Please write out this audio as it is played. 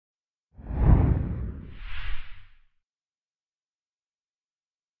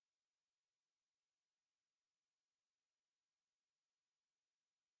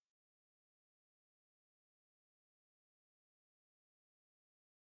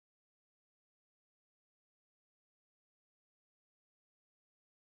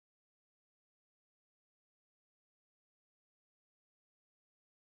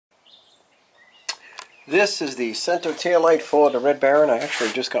This is the center tail light for the Red Baron. I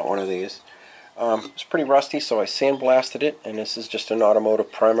actually just got one of these. It's pretty rusty, so I sandblasted it, and this is just an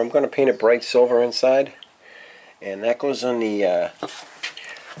automotive primer. I'm going to paint it bright silver inside, and that goes on the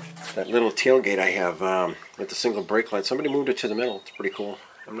that little tailgate I have with the single brake light. Somebody moved it to the middle. It's pretty cool.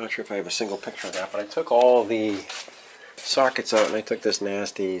 I'm not sure if I have a single picture of that, but I took all the sockets out, and I took this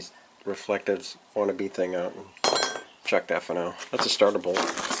nasty reflective wannabe thing out and chucked that for now. That's a starter bolt.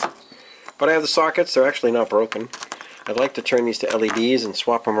 But I have the sockets. They're actually not broken. I'd like to turn these to LEDs and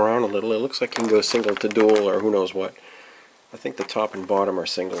swap them around a little. It looks like you can go single to dual or who knows what. I think the top and bottom are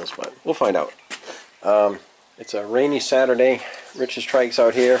singles, but we'll find out. It's a rainy Saturday. Rich's Trike's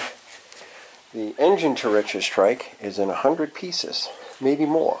out here. The engine to Rich's Trike is in 100 pieces, maybe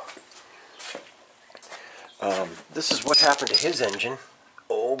more. This is what happened to his engine.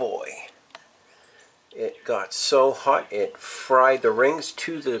 Oh boy. It got so hot it fried the rings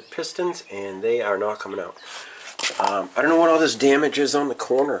to the pistons, and they are not coming out. I don't know what all this damage is on the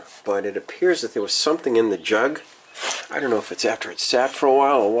corner, but it appears that there was something in the jug. I don't know if it's after it sat for a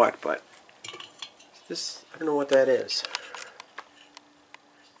while or what, but this, I don't know what that is.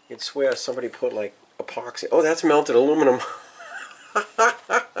 You'd swear somebody put like epoxy. Oh, that's melted aluminum.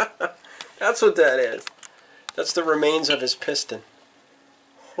 That's what that is. That's the remains of his piston.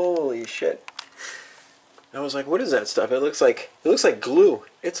 Holy shit. I was like, what is that stuff? It looks like glue.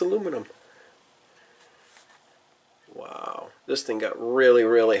 It's aluminum. Wow. This thing got really,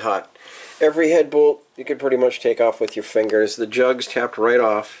 really hot. Every head bolt you could pretty much take off with your fingers. The jug's tapped right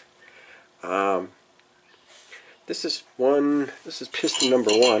off. This is piston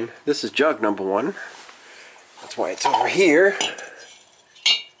number 1. This is jug number 1. That's why it's over here.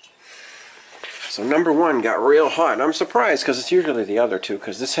 So number 1 got real hot. And I'm surprised because it's usually the other two,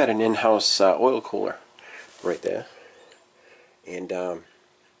 because this had an in-house oil cooler right there. And I'm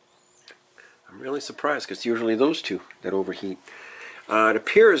really surprised because it's usually those two that overheat. It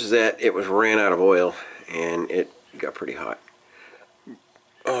appears that it ran out of oil and it got pretty hot.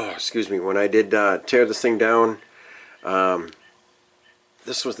 Oh, excuse me. When I did tear this thing down,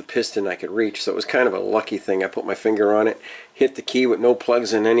 this was the piston I could reach, so it was kind of a lucky thing. I put my finger on it, hit the key with no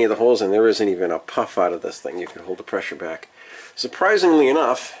plugs in any of the holes, and there isn't even a puff out of this thing. You can hold the pressure back. Surprisingly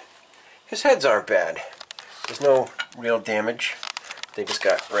enough, his heads aren't bad. There's no real damage. They just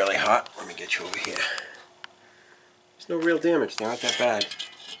got really hot. Let me get you over here. There's no real damage. They aren't that bad.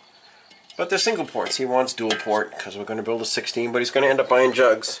 But they're single ports. He wants dual port because we're going to build a 16, but he's going to end up buying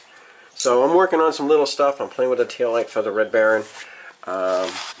jugs. So I'm working on some little stuff. I'm playing with a taillight for the Red Baron.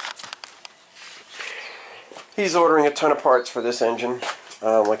 He's ordering a ton of parts for this engine.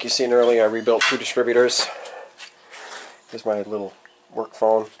 Like you seen earlier, I rebuilt 2 distributors. Here's my little work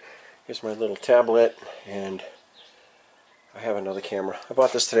phone. Here's my little tablet, and I have another camera. I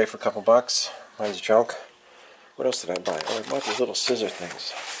bought this today for a couple bucks. Mine's junk. What else did I buy? Oh, I bought these little scissor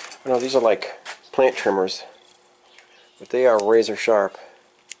things. Oh, no, these are like plant trimmers, but they are razor sharp.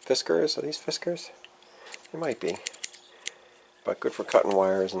 Fiskars? Are these Fiskars? They might be. But good for cutting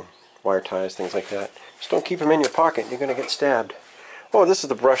wires and wire ties, things like that. Just don't keep them in your pocket. You're going to get stabbed. Oh, this is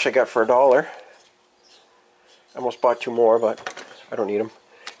the brush I got for $1. I almost bought 2 more, but I don't need them.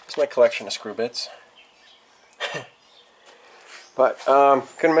 It's my collection of screw bits. But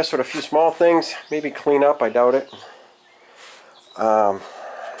gonna mess with a few small things. Maybe clean up. I doubt it.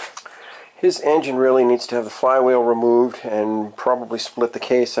 His engine really needs to have the flywheel removed and probably split the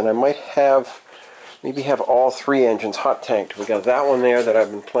case. And I might maybe have all 3 engines hot tanked. We got that one there that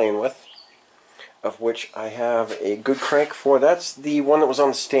I've been playing with, of which I have a good crank for. That's the one that was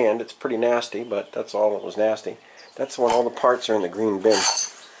on the stand. It's pretty nasty, but that's all that was nasty. That's the one. All the parts are in the green bin.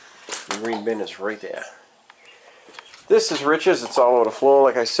 The green bin is right there. This is Rich's. It's all over the floor.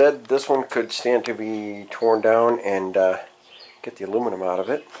 Like I said, this one could stand to be torn down and get the aluminum out of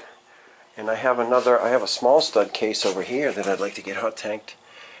it. And I have a small stud case over here that I'd like to get hot tanked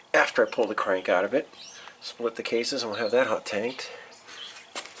after I pull the crank out of it. Split the cases and we'll have that hot tanked.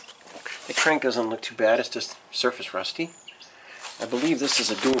 The crank doesn't look too bad. It's just surface rusty. I believe this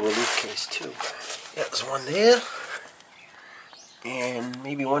is a dual relief case too. Yeah, there's one there. And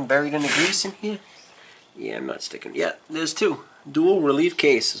maybe one buried in the grease in here. Yeah, I'm not sticking. Yeah, there's 2. Dual relief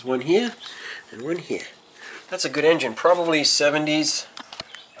cases. One here and one here. That's a good engine. Probably 70s.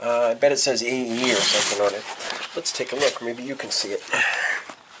 I bet it says AE or something on it. Let's take a look. Maybe you can see it.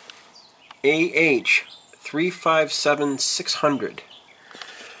 AH 357-600.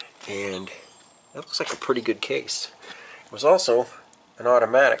 And that looks like a pretty good case. It was also an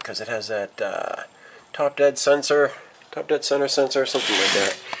automatic because it has that top dead center sensor, something like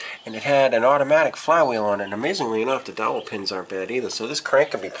that. And it had an automatic flywheel on it. And amazingly enough, the dowel pins aren't bad either. So this crank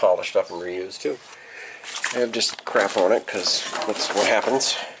can be polished up and reused too. I have just crap on it because that's what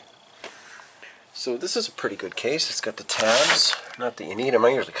happens. So this is a pretty good case. It's got the tabs. Not that you need them. I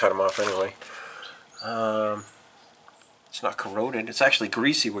usually cut them off anyway. It's not corroded. It's actually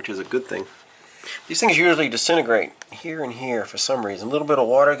greasy, which is a good thing. These things usually disintegrate here and here for some reason. A little bit of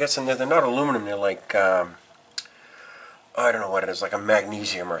water gets in there. They're not aluminum. They're like, I don't know what it is, like a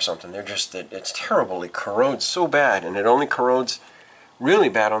magnesium or something. They're just, it's terrible. It corrodes so bad, and it only corrodes really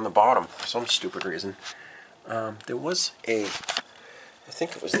bad on the bottom for some stupid reason. There was I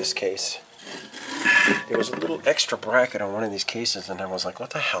think it was this case. There was a little extra bracket on one of these cases, and I was like,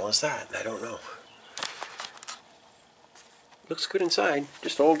 what the hell is that? And I don't know. Looks good inside,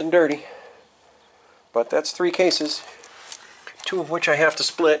 just old and dirty. But that's 3 cases, 2 of which I have to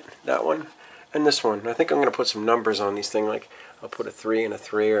split, that one and this one. I think I'm going to put some numbers on these things, like I'll put a 3 and a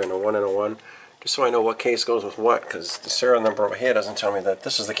 3 and a 1 and a 1, just so I know what case goes with what, because the serial number over here doesn't tell me that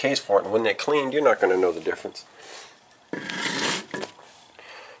this is the case for it, and when they're cleaned, you're not going to know the difference.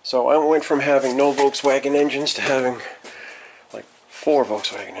 So I went from having no Volkswagen engines to having like 4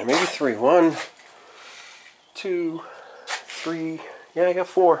 Volkswagen, and maybe 3. 1, 2, 3, yeah, I got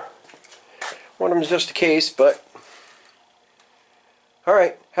 4. One of them is just a case, but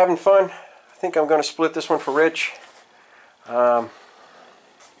alright, having fun. I think I'm going to split this one for Rich. I'm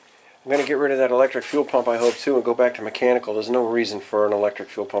going to get rid of that electric fuel pump, I hope, too, and go back to mechanical. There's no reason for an electric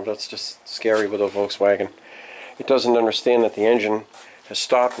fuel pump. That's just scary with a Volkswagen. It doesn't understand that the engine has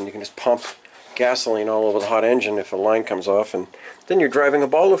stopped and you can just pump gasoline all over the hot engine if a line comes off, and then you're driving a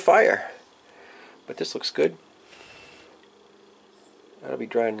ball of fire. But this looks good. That'll be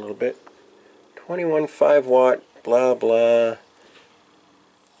drying a little bit. 21 5-watt, blah blah.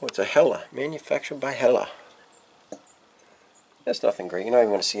 Oh, it's a Hella, manufactured by Hella. That's nothing great. You're not even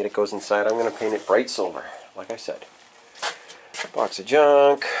going to see it. It goes inside. I'm going to paint it bright silver, like I said. Box of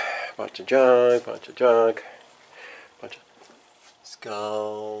junk, bunch of junk, bunch of junk, bunch of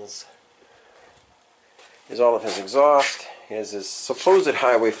skulls. Here's all of his exhaust. Here's his supposed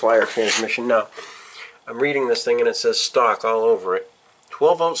highway flyer transmission. Now, I'm reading this thing and it says stock all over it.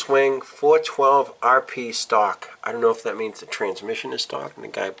 12-volt swing, 412 RP stock. I don't know if that means the transmission is stock and the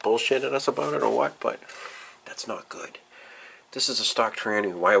guy bullshitted us about it or what, but that's not good. This is a stock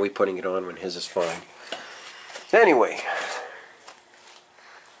tranny. Why are we putting it on when his is fine? Anyway,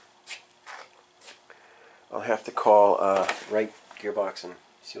 I'll have to call Right Gearbox and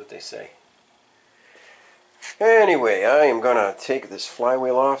see what they say. Anyway, I am going to take this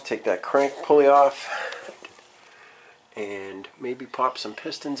flywheel off, take that crank pulley off, and maybe pop some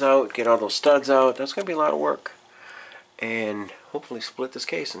pistons out, get all those studs out. That's going to be a lot of work. And hopefully split this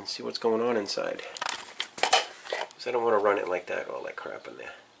case and see what's going on inside. Because I don't want to run it like that, all that crap in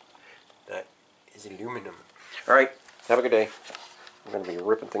there. That is aluminum. Alright, have a good day. I'm going to be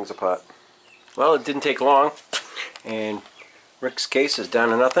ripping things apart. Well, it didn't take long. And Rick's case is down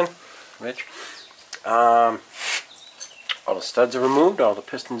to nothing. Rich. All the studs are removed, all the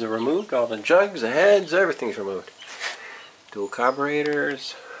pistons are removed, all the jugs, the heads, everything's removed. Dual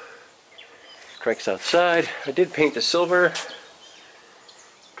carburetors. Crank's outside. I did paint the silver.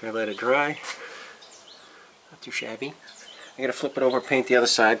 Try to let it dry. Not too shabby. I gotta flip it over, paint the other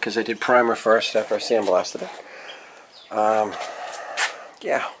side because I did primer first after I sandblasted it.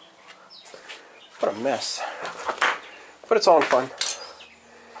 Yeah. What a mess. But it's all in fun.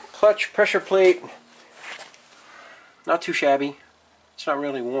 Clutch, pressure plate. Not too shabby. It's not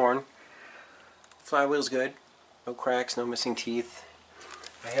really worn. Flywheel's good. No cracks, no missing teeth.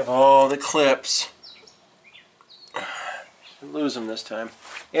 I have all the clips. Didn't lose them this time.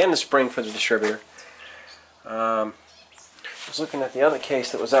 And the spring for the distributor. I was looking at the other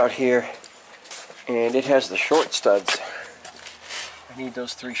case that was out here, and it has the short studs. I need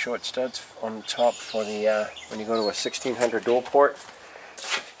those 3 short studs on the top for the when you go to a 1600 dual port.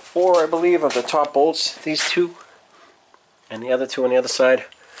 4, I believe, of the top bolts. These 2 and the other 2 on the other side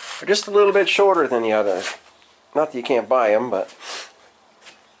are just a little bit shorter than the others. Not that you can't buy them, but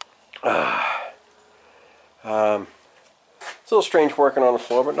it's a little strange working on the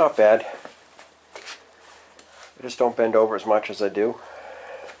floor, but not bad. I just don't bend over as much as I do.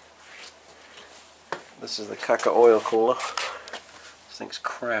 This is the Kaka oil cooler. This thing's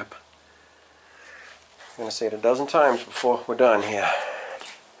crap. I'm going to say it a dozen times before we're done here.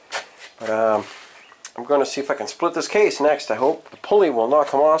 But I'm going to see if I can split this case next, I hope. The pulley will not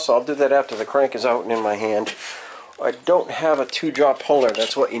come off, so I'll do that after the crank is out and in my hand. I don't have a 2-drop puller.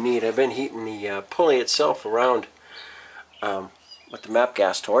 That's what you need. I've been heating the pulley itself around with the map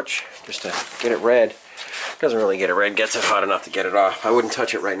gas torch just to get it red. Doesn't really get it red. Gets it hot enough to get it off. I wouldn't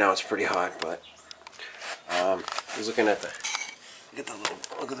touch it right now. It's pretty hot, but I was looking at the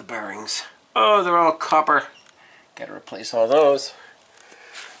look at the bearings. Oh, they're all copper. Gotta replace all those.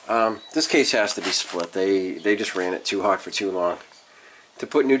 This case has to be split. They just ran it too hot for too long. To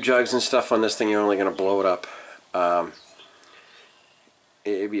put new jugs and stuff on this thing, you're only going to blow it up.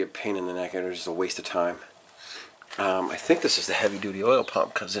 It'd be a pain in the neck, and it's just a waste of time. I think this is the heavy-duty oil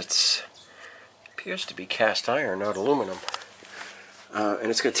pump because it appears to be cast iron, not aluminum. And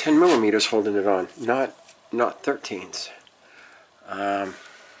it's got 10 millimeters holding it on, not 13s.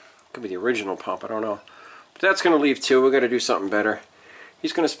 Could be the original pump, I don't know. But that's going to leave too. We've got to do something better.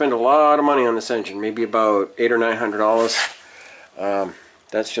 He's going to spend a lot of money on this engine, maybe about $800 or $900.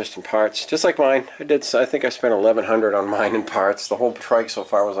 That's just in parts, just like mine. I think I spent $1,100 on mine in parts. The whole Trike so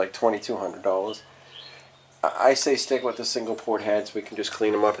far was like $2,200. I say stick with the single port heads. We can just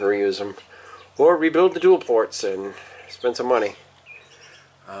clean them up and reuse them, or rebuild the dual ports and spend some money.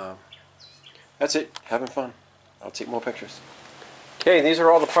 That's it. Having fun. I'll take more pictures. Okay, these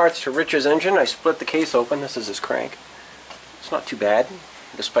are all the parts to Rich's engine. I split the case open. This is his crank. It's not too bad,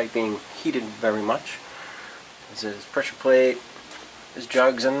 despite being heated very much. This is his pressure plate, his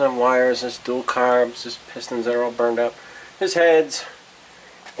jugs and the wires, his dual carbs, his pistons that are all burned up, his heads,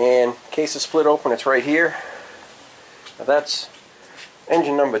 and case is split open. It's right here. Now that's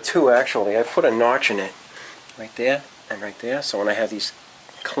engine number 2 actually. I put a notch in it right there and right there, so when I have these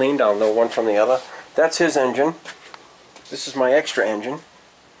cleaned I'll know one from the other. That's his engine. This is my extra engine.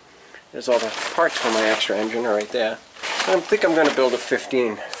 There's all the parts for my extra engine are right there. I think I'm going to build a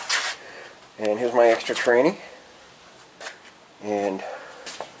 15. And here's my extra tranny. And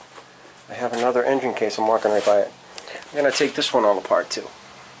I have another engine case. I'm walking right by it. I'm going to take this one all apart too.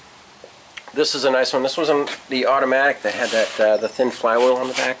 This is a nice one. This wasn't the automatic that had that the thin flywheel on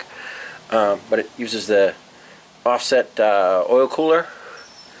the back, but it uses the offset oil cooler.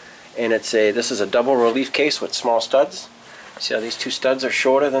 And this is a double relief case with small studs. See how these 2 studs are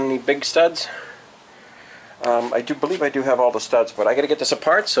shorter than the big studs? I do believe I do have all the studs, but I got to get this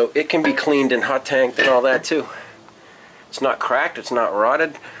apart so it can be cleaned and hot tanked and all that too. It's not cracked, it's not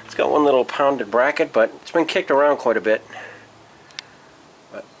rotted. It's got one little pounded bracket, but it's been kicked around quite a bit.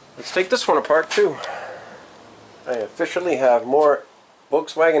 But let's take this one apart too. I officially have more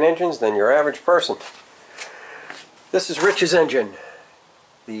Volkswagen engines than your average person. This is Rich's engine.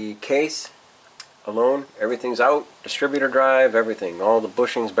 The case alone, everything's out, distributor drive, everything, all the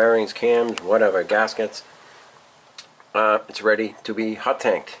bushings, bearings, cams, whatever, gaskets. It's ready to be hot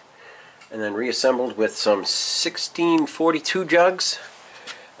tanked and then reassembled with some 1642 jugs.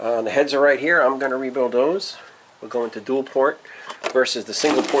 The heads are right here. I'm going to rebuild those. We're going to dual port versus the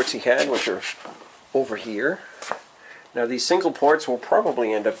single ports he had, which are over here. Now these single ports will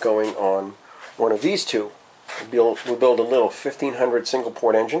probably end up going on one of these two. We'll build a little 1500 single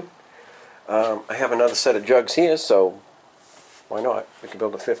port engine. I have another set of jugs here, so why not? We can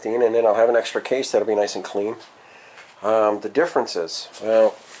build a 15, and then I'll have an extra case that'll be nice and clean. The difference is,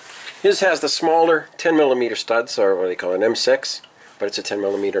 well, his has the smaller 10 millimeter studs, or what do they call it, an M6, but it's a 10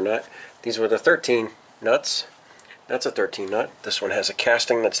 millimeter nut. These were the 13 nuts. That's a 13 nut. This one has a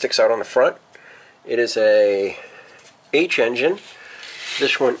casting that sticks out on the front. It is a H engine.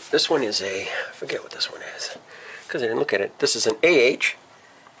 This one is a, I forget what this one is, because I didn't look at it. This is an AH,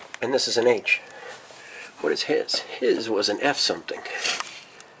 and this is an H. What is his? His was an F something.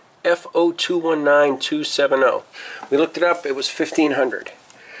 F0219270. We looked it up, it was 1500.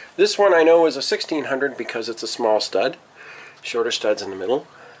 This one I know is a 1600 because it's a small stud. Shorter studs in the middle.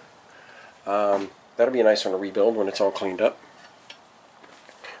 That'll be a nice one to rebuild when it's all cleaned up.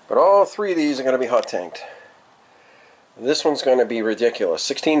 But all 3 of these are going to be hot tanked. This one's going to be ridiculous.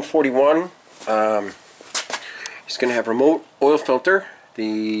 1641. It's going to have remote oil filter.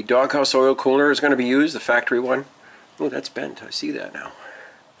 The doghouse oil cooler is going to be used, the factory one. Oh, that's bent. I see that now.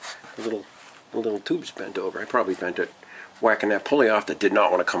 The little tube's bent over. I probably bent it whacking that pulley off that did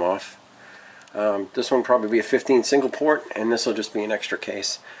not want to come off. This one will probably be a 15 single port, and this will just be an extra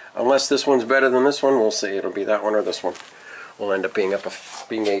case. Unless this one's better than this one, we'll see. It'll be that one or this one. Will end up being a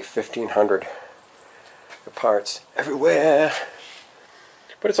 1500. The parts everywhere.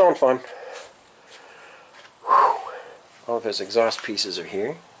 But it's all fun. Whew. All of his exhaust pieces are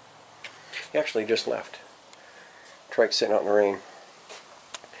here. He actually just left. Trike sitting out in the rain.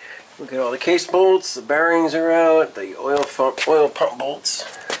 Look at all the case bolts, the bearings are out, the oil pump bolts,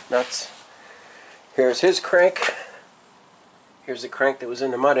 nuts. Here's his crank. Here's the crank that was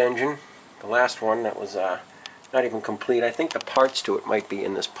in the mud engine, the last one that was not even complete. I think the parts to it might be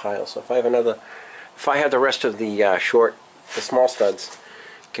in this pile. So if I have the rest of the the small studs,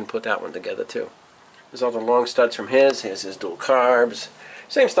 I can put that one together too. There's all the long studs from his. Here's his dual carbs.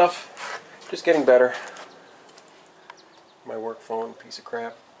 Same stuff, just getting better. My work phone, piece of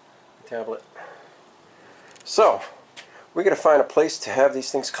crap. tablet. So, we got to find a place to have these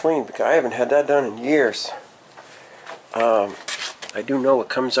things cleaned because I haven't had that done in years. I do know it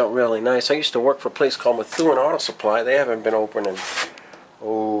comes out really nice. I used to work for a place called Methuen Auto Supply. They haven't been open in,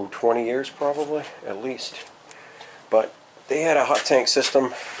 20 years probably, at least. But they had a hot tank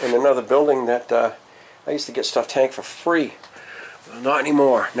system in another building that I used to get stuff tanked for free. Well, not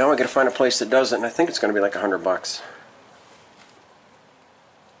anymore. Now I got to find a place that does it, and I think it's going to be like $100.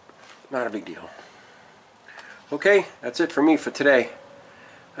 Not a big deal. Okay, that's it for me for today.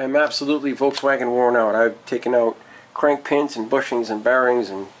 I'm absolutely Volkswagen worn out. I've taken out crank pins and bushings and bearings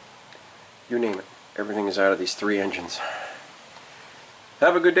and you name it. Everything is out of these 3 engines.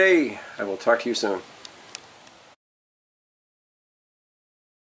 Have a good day. I will talk to you soon.